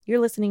You're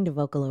listening to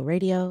Vocalo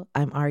Radio.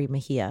 I'm Ari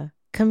Mejia,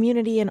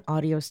 community and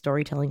audio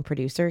storytelling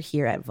producer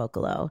here at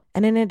Vocalo.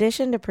 And in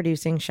addition to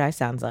producing Shy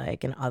Sounds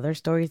Like and other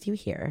stories you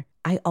hear,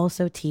 I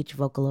also teach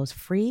Vocalo's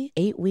free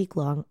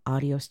 8-week-long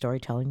audio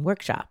storytelling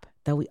workshop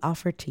that we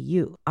offer to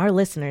you, our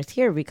listeners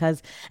here,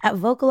 because at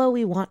Vocalo,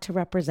 we want to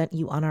represent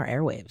you on our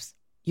airwaves,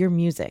 your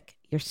music,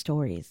 your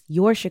stories,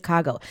 your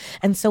Chicago.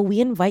 And so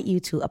we invite you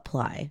to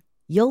apply.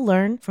 You'll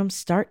learn from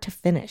start to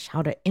finish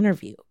how to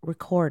interview,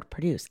 record,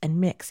 produce,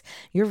 and mix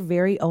your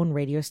very own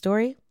radio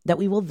story that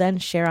we will then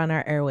share on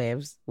our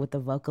airwaves with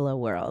the Vocalo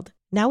world.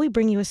 Now we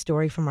bring you a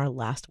story from our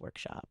last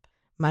workshop.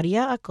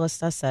 Maria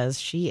Acosta says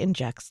she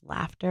injects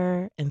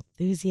laughter,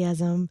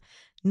 enthusiasm,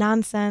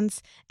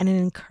 nonsense, and an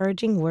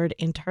encouraging word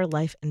into her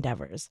life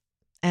endeavors,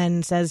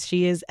 and says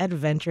she is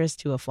adventurous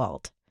to a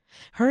fault.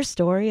 Her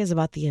story is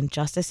about the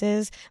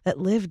injustices that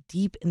live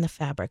deep in the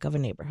fabric of a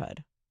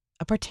neighborhood,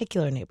 a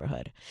particular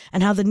neighborhood,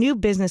 and how the new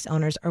business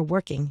owners are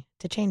working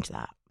to change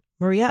that.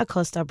 Maria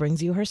Acosta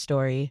brings you her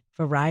story.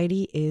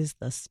 Variety is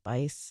the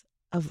spice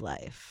of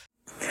life.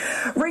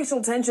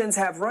 Racial tensions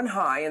have run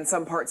high in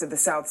some parts of the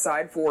South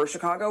Side for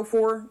Chicago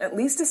for at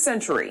least a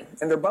century,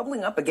 and they're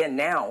bubbling up again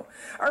now.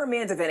 Our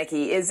Amanda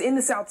Vinicky is in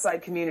the South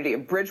Side community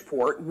of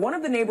Bridgeport, one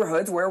of the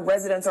neighborhoods where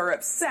residents are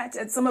upset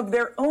at some of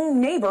their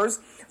own neighbors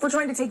for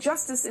trying to take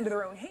justice into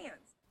their own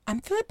hands. I'm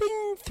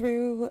flipping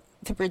through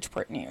the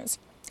Bridgeport news,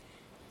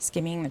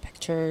 skimming the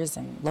pictures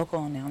and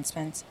local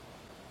announcements.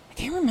 I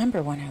can't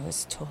remember when I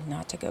was told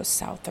not to go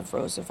south of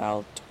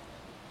Roosevelt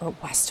or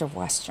west of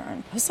Western.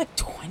 It was like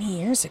 20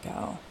 years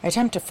ago. I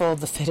attempt to fold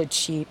the fitted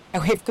sheet. I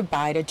wave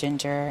goodbye to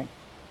Ginger,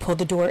 pull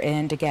the door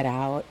in to get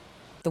out.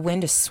 The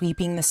wind is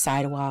sweeping the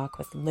sidewalk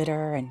with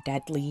litter and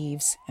dead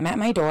leaves. I'm at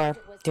my door.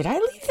 Did I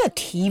leave the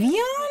TV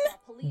on?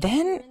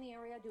 Then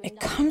it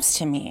comes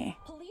to me.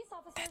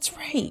 That's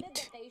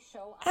right.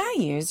 I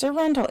used a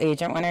rental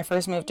agent when I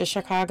first moved to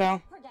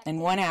Chicago. In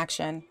one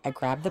action, I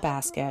grab the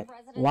basket,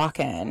 walk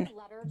in,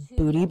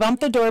 booty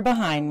bump the door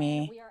behind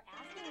me,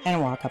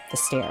 and walk up the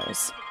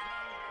stairs.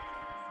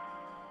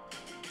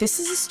 This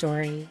is a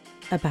story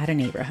about a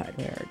neighborhood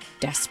where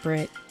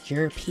desperate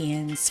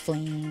Europeans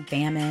fleeing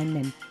famine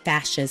and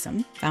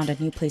fascism found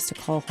a new place to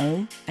call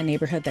home, a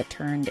neighborhood that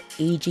turned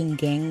aging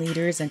gang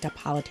leaders into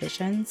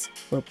politicians,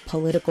 where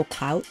political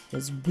clout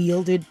was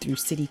wielded through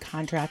city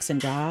contracts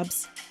and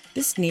jobs.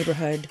 This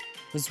neighborhood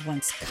was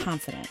once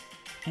confident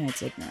in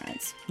its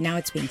ignorance. Now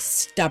it's being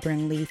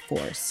stubbornly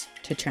forced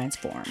to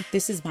transform.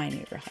 This is my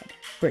neighborhood,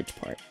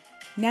 Bridgeport.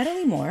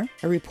 Natalie Moore,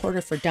 a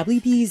reporter for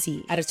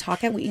WBEZ at a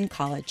talk at Wheaton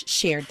College,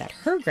 shared that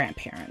her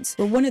grandparents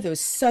were one of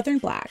those Southern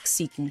Blacks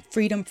seeking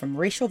freedom from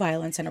racial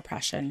violence and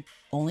oppression,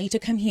 only to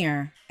come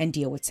here and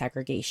deal with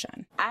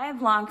segregation. I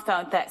have long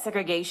felt that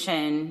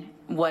segregation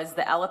was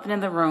the elephant in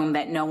the room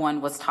that no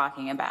one was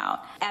talking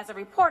about. As a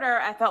reporter,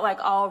 I felt like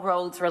all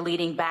roads were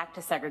leading back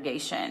to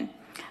segregation.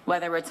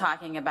 Whether we're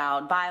talking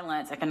about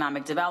violence,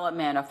 economic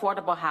development,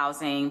 affordable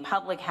housing,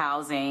 public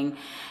housing,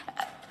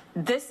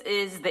 this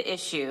is the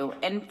issue.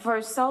 And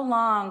for so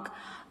long,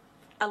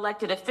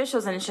 elected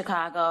officials in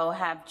Chicago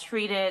have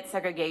treated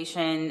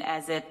segregation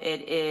as if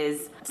it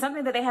is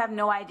something that they have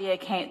no idea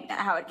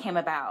how it came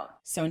about.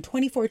 So in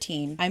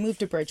 2014, I moved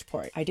to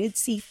Bridgeport. I did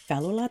see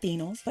fellow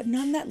Latinos, but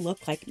none that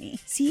looked like me.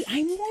 See,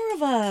 I'm more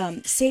of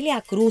a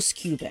Celia Cruz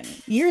Cuban.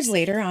 Years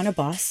later, on a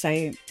bus,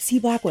 I see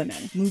Black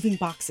women moving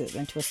boxes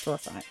into a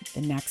storefront.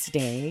 The next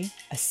day,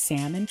 a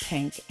salmon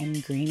pink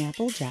and green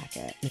apple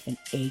jacket with an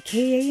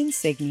AKA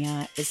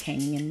insignia is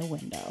hanging in the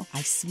window.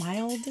 I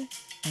smiled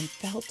and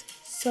felt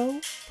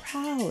so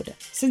proud.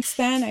 Since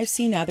then, I've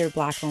seen other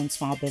Black-owned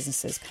small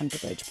businesses come to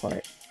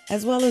Bridgeport,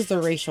 as well as the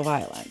racial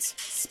violence,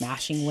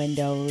 smashing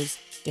windows,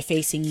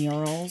 defacing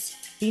murals.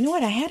 But you know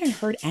what? I hadn't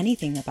heard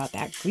anything about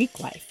that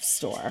Greek Life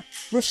store.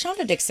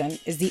 Roshonda Dixon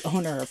is the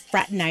owner of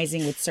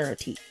Fraternizing with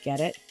Sorority. Get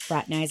it?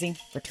 Fraternizing,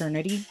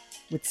 fraternity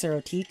with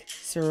sorority.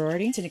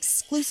 It's an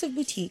exclusive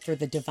boutique for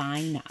the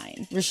Divine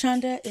Nine.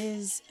 Roshonda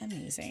is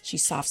amazing.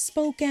 She's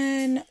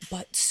soft-spoken,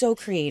 but so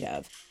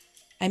creative.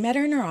 I met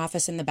her in her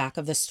office in the back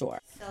of the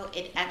store. So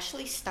it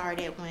actually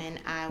started when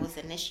I was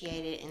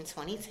initiated in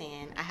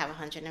 2010. I have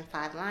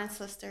 105 line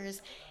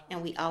sisters,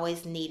 and we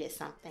always needed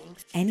something.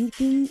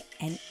 Anything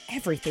and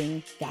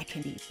everything that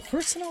can be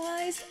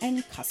personalized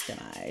and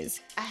customized.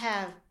 I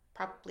have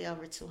probably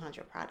over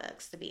 200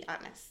 products, to be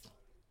honest.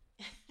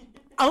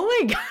 Oh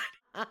my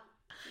God.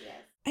 Yes.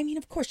 I mean,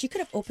 of course, you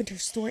could have opened her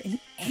store in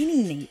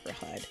any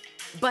neighborhood.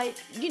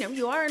 But,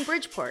 you are in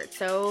Bridgeport,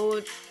 so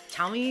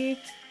tell me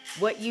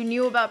what you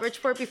knew about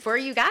Bridgeport before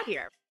you got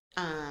here.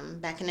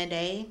 Back in the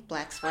day,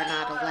 blacks were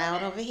not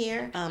allowed over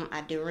here.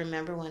 I do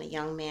remember when a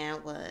young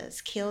man was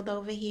killed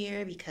over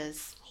here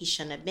because he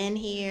shouldn't have been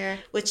here,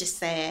 which is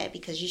sad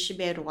because you should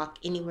be able to walk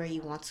anywhere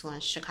you want to in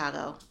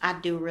Chicago. I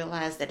do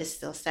realize that it's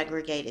still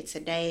segregated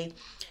today.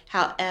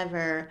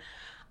 However,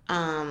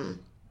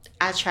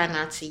 I try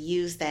not to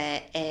use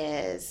that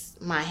as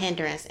my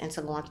hindrance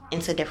into going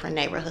into different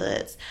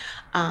neighborhoods.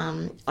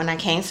 When I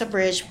came to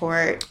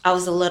Bridgeport, I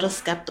was a little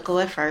skeptical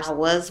at first. I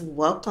was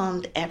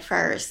welcomed at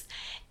first,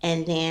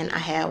 and then I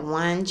had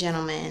one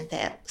gentleman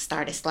that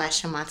started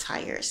slashing my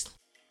tires.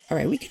 All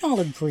right, we can all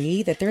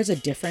agree that there's a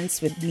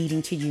difference with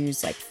needing to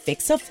use like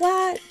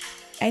Fix-A-Flat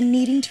and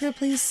needing to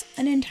replace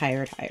an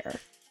entire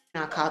tire.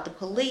 I called the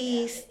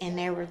police, and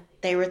they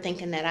were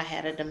thinking that I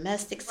had a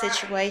domestic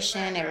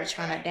situation. They were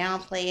trying to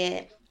downplay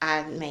it.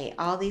 I made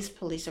all these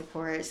police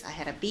reports. I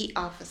had a beat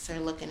officer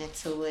looking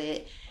into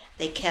it.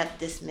 They kept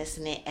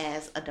dismissing it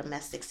as a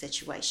domestic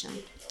situation.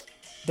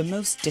 The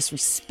most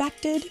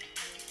disrespected,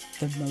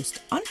 the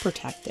most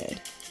unprotected,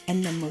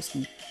 and the most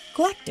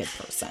neglected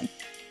person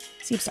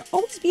seems to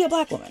always be a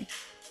Black woman.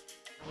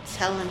 I'm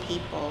telling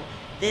people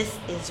this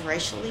is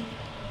racially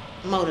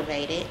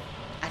motivated.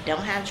 I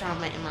don't have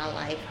drama in my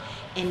life,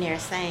 and they're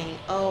saying,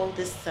 oh,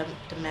 this is a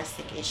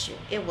domestic issue.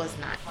 It was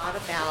not. I bought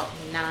about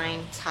 9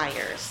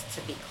 tires,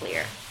 to be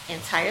clear.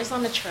 And tires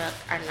on the truck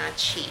are not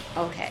cheap.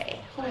 Okay,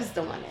 who's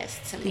doing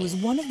this to me? It was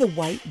one of the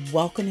white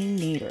welcoming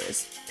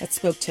neighbors that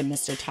spoke to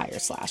Mr. Tire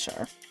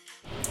Slasher.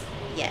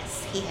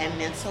 Yes, he had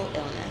mental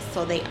illness,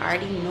 so they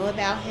already knew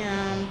about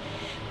him,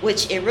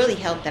 which it really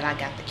helped that I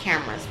got the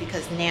cameras,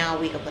 because now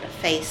we could put a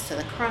face to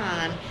the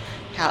crime.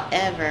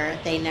 However,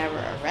 they never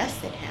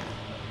arrested him.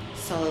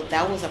 So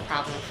that was a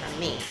problem for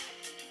me.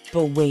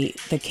 But wait,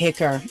 the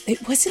kicker,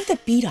 it wasn't the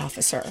beat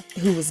officer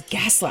who was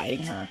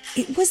gaslighting her.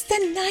 It was the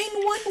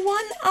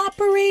 911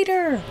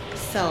 operator.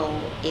 So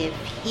if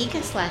he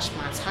can slash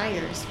my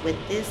tires with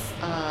this,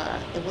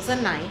 it was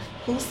a knife,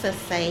 who's to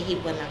say he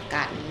wouldn't have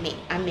gotten me?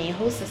 I mean,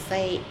 who's to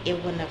say it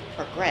wouldn't have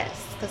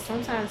progressed? Because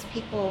sometimes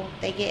people,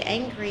 they get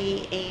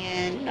angry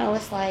and, you know,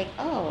 it's like,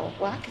 oh,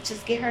 well, I could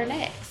just get her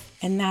next.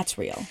 And that's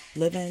real.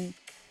 Living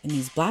in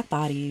these Black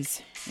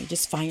bodies, you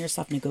just find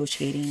yourself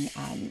negotiating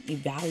and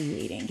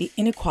evaluating. The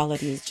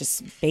inequality is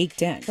just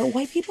baked in. But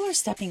white people are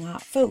stepping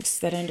up. Folks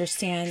that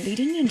understand they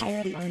didn't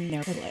entirely earn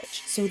their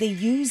privilege. So they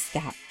use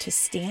that to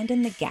stand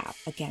in the gap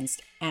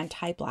against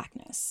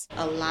anti-Blackness.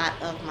 A lot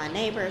of my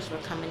neighbors were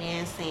coming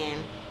in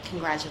saying,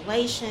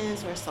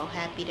 congratulations, we're so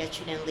happy that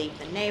you didn't leave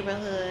the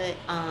neighborhood.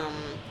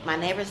 My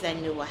neighbors that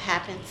knew what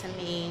happened to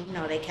me, you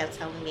know, they kept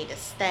telling me to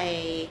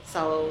stay.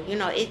 So, you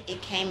know,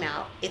 it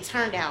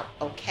turned out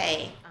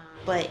okay.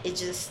 But it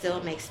just still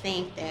makes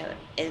think that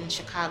in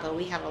Chicago,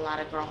 we have a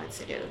lot of growing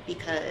to do,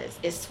 because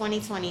it's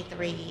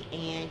 2023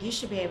 and you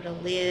should be able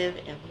to live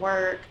and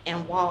work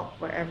and walk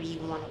wherever you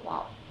want to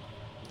walk.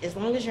 As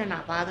long as you're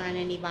not bothering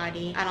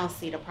anybody, I don't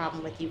see the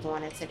problem with you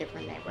going into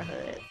different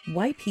neighborhoods.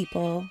 White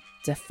people,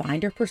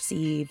 defined or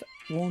perceived,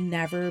 will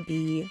never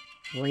be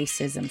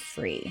racism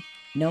free.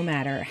 No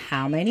matter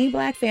how many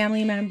Black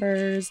family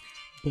members,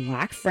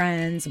 Black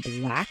friends,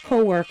 Black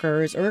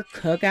coworkers, or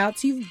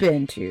cookouts you've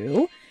been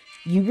to,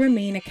 you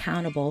remain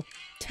accountable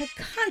to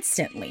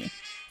constantly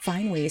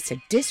find ways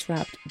to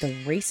disrupt the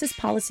racist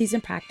policies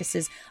and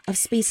practices of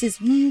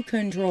spaces you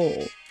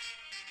control.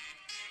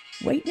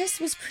 Whiteness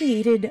was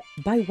created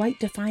by white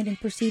defined and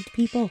perceived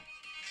people,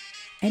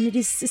 and it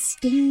is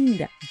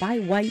sustained by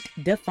white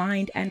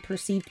defined and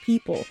perceived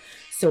people.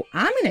 So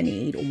I'm going to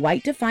need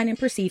white defined and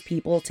perceived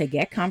people to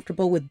get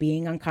comfortable with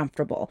being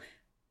uncomfortable.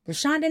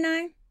 Rashonda and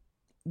I,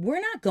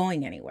 we're not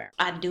going anywhere.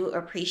 I do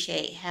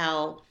appreciate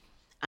how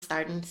I'm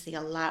starting to see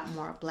a lot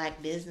more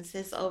Black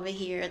businesses over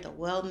here. The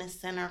wellness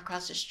center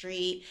across the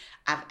street,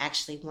 I've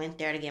actually went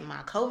there to get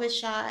my COVID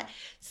shot.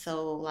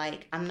 So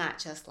like, I'm not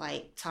just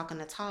like talking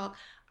the talk.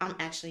 I'm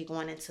actually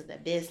going into the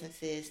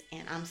businesses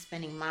and I'm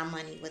spending my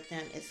money with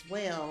them as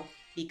well,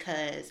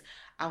 because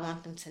I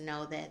want them to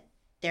know that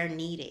they're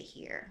needed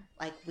here.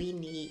 Like, we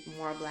need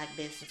more Black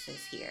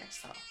businesses here.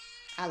 So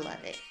I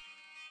love it.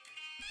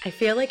 I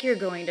feel like you're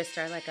going to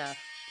start like a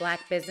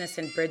Black Business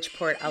in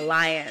Bridgeport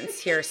alliance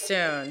here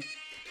soon.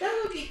 That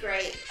would be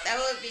great. That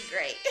would be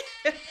great.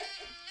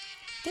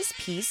 This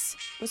piece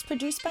was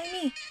produced by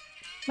me,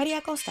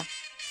 Maria Costa,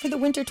 for the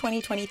Winter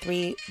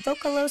 2023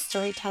 Vocalo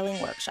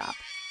Storytelling Workshop.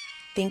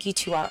 Thank you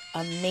to our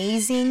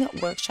amazing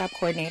workshop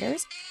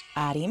coordinators,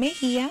 Ari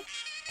Mejia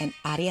and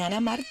Ariana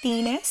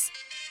Martinez.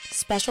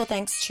 Special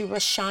thanks to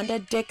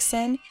Rashonda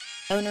Dixon,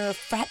 owner of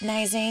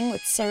Fraternizing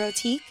with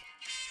Serotique.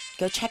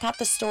 Go check out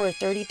the store,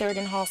 33rd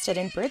and Halsted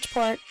in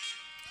Bridgeport.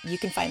 You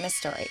can find this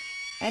story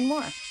and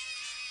more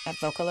at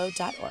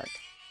vocalo.org.